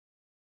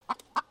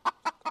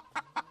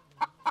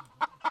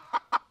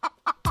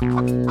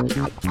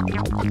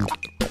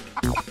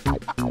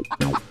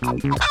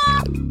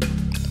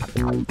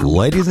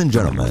Ladies and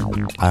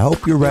gentlemen, I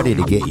hope you're ready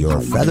to get your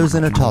feathers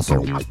in a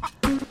tussle,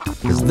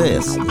 because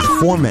this is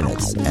 4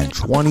 minutes and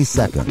 20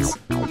 seconds.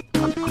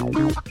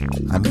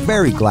 I'm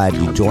very glad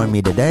you joined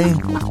me today.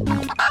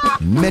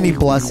 Many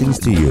blessings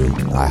to you.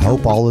 I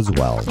hope all is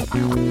well.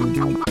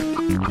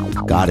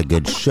 Got a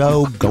good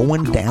show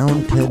going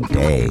down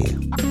today.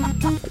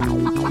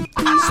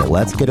 So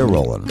let's get it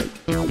rolling.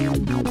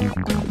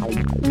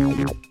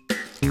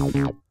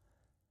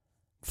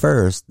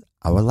 First,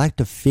 I would like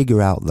to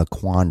figure out the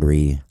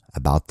quandary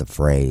about the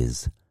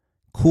phrase,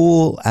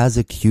 cool as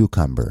a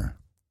cucumber.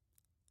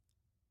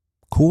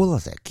 Cool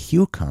as a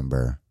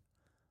cucumber?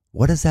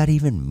 What does that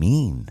even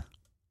mean?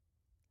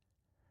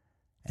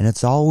 And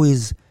it's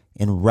always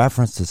in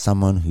reference to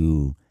someone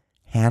who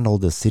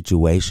handled the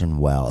situation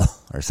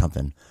well or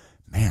something.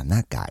 Man,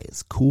 that guy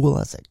is cool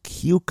as a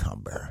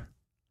cucumber.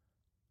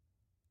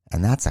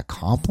 And that's a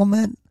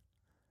compliment?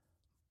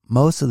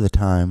 Most of the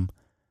time,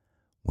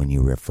 when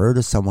you refer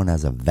to someone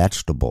as a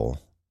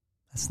vegetable,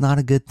 that's not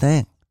a good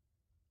thing.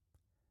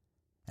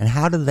 And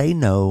how do they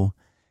know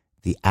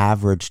the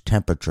average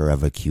temperature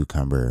of a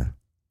cucumber?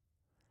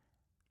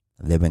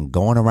 Have they been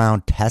going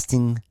around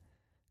testing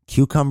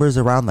cucumbers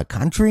around the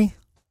country?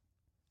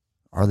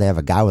 Or they have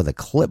a guy with a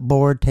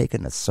clipboard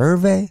taking a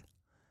survey?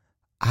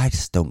 I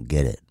just don't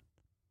get it.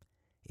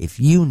 If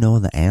you know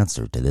the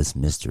answer to this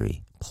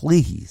mystery,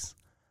 please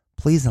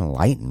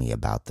enlighten me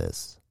about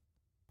this.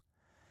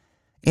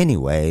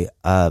 Anyway,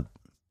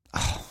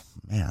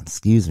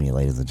 excuse me,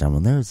 ladies and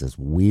gentlemen. There's this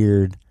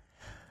weird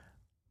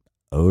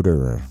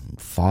odor and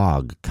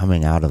fog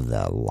coming out of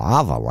the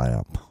lava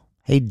lamp.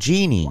 Hey,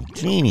 Jeannie.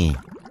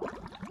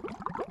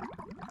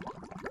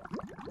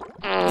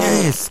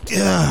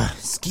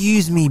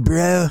 Excuse me,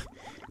 bro.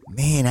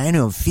 Man, I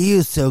don't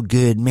feel so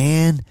good,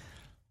 man.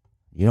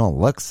 You don't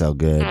look so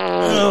good.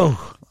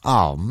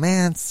 Oh,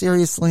 man,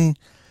 seriously?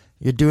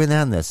 You're doing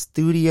that in the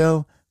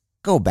studio?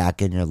 Go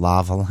back in your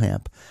lava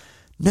lamp.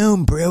 No,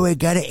 bro, I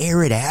gotta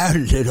air it out a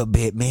little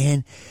bit,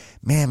 man.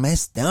 Man, my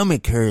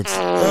stomach hurts.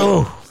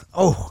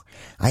 Oh,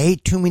 I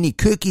ate too many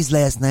cookies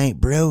last night,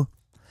 bro.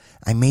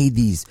 I made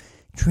these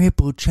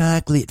triple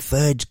chocolate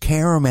fudge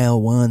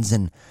caramel ones,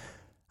 and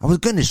I was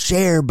gonna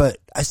share, but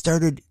I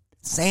started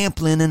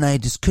sampling and I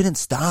just couldn't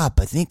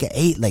stop. I think I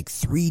ate like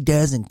 3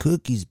 dozen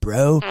cookies,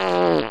 bro.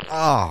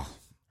 Oh,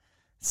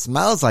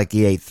 smells like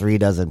you ate 3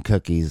 dozen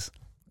cookies.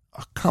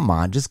 Oh, come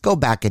on, just go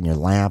back in your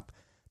lamp.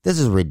 This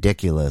is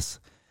ridiculous.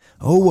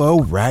 Oh,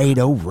 all right.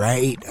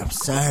 I'm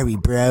sorry,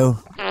 bro.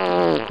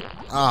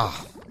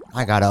 Oh,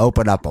 I gotta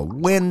open up a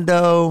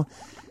window,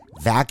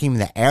 vacuum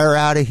the air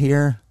out of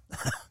here.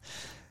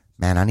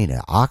 Man, I need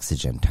an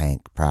oxygen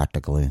tank,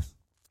 practically.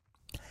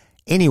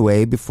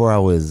 Anyway, before I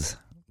was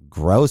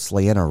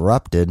grossly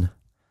interrupted,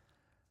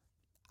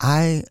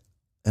 I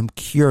am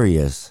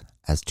curious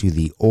as to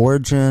the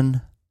origin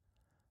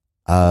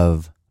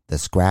of the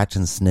scratch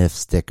and sniff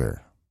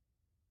sticker.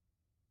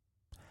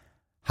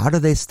 How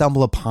did they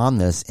stumble upon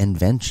this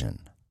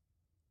invention?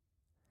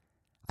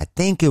 I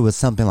think it was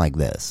something like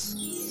this.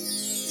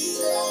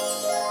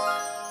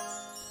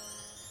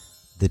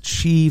 The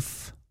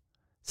chief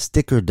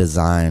sticker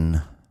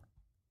design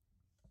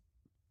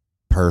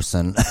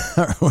person,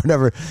 or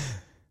whatever,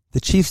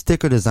 the chief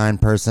sticker design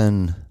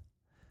person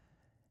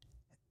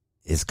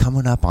is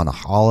coming up on a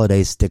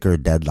holiday sticker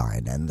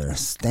deadline, and they're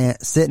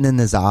sitting in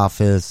his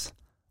office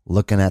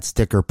looking at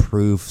sticker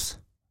proofs.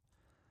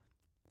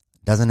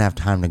 Doesn't have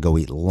time to go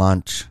eat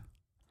lunch.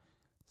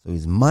 So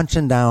he's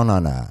munching down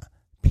on a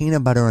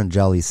peanut butter and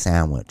jelly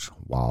sandwich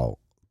while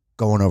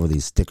going over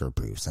these sticker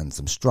proofs, and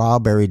some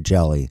strawberry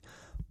jelly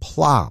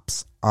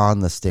plops on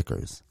the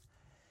stickers.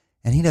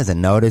 And he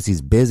doesn't notice.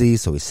 He's busy,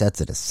 so he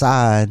sets it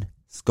aside.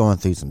 He's going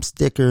through some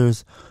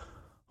stickers.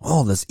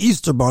 Oh, this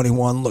Easter Bunny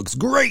one looks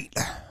great.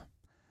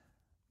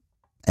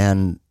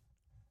 And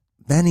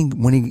then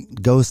when he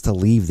goes to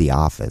leave the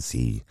office,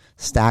 he's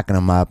stacking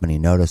them up, and he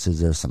notices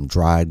there's some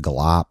dried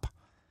glop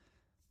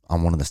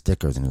on one of the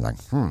stickers, and he's like,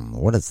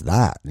 what is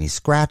that? And he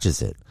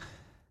scratches it,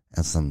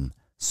 and some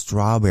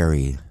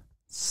strawberry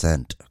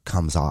scent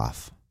comes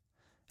off.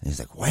 And he's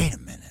like, wait a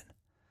minute.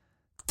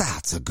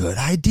 That's a good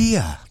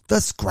idea. The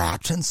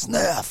scratch and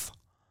sniff.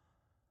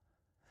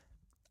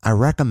 I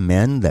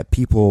recommend that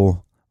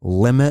people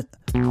limit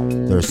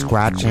their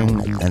scratching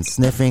and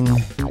sniffing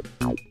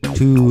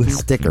to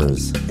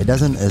stickers.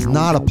 It's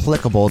not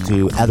applicable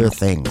to other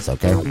things,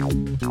 okay?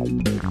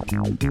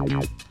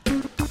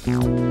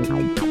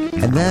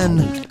 And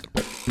then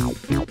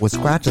with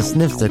scratch and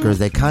sniff stickers,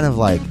 they kind of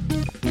like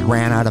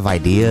ran out of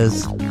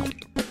ideas.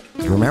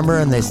 Remember?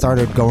 And they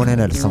started going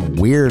into some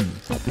weird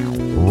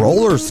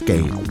roller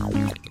skate.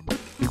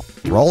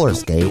 Roller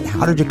skate?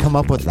 How did you come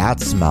up with that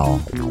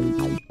smell?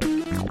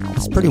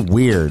 It's pretty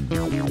weird.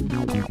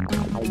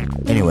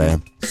 Anyway,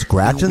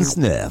 scratch and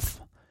sniff.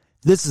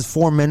 This is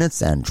 4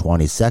 minutes and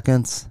 20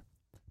 seconds.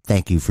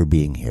 Thank you for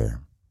being here.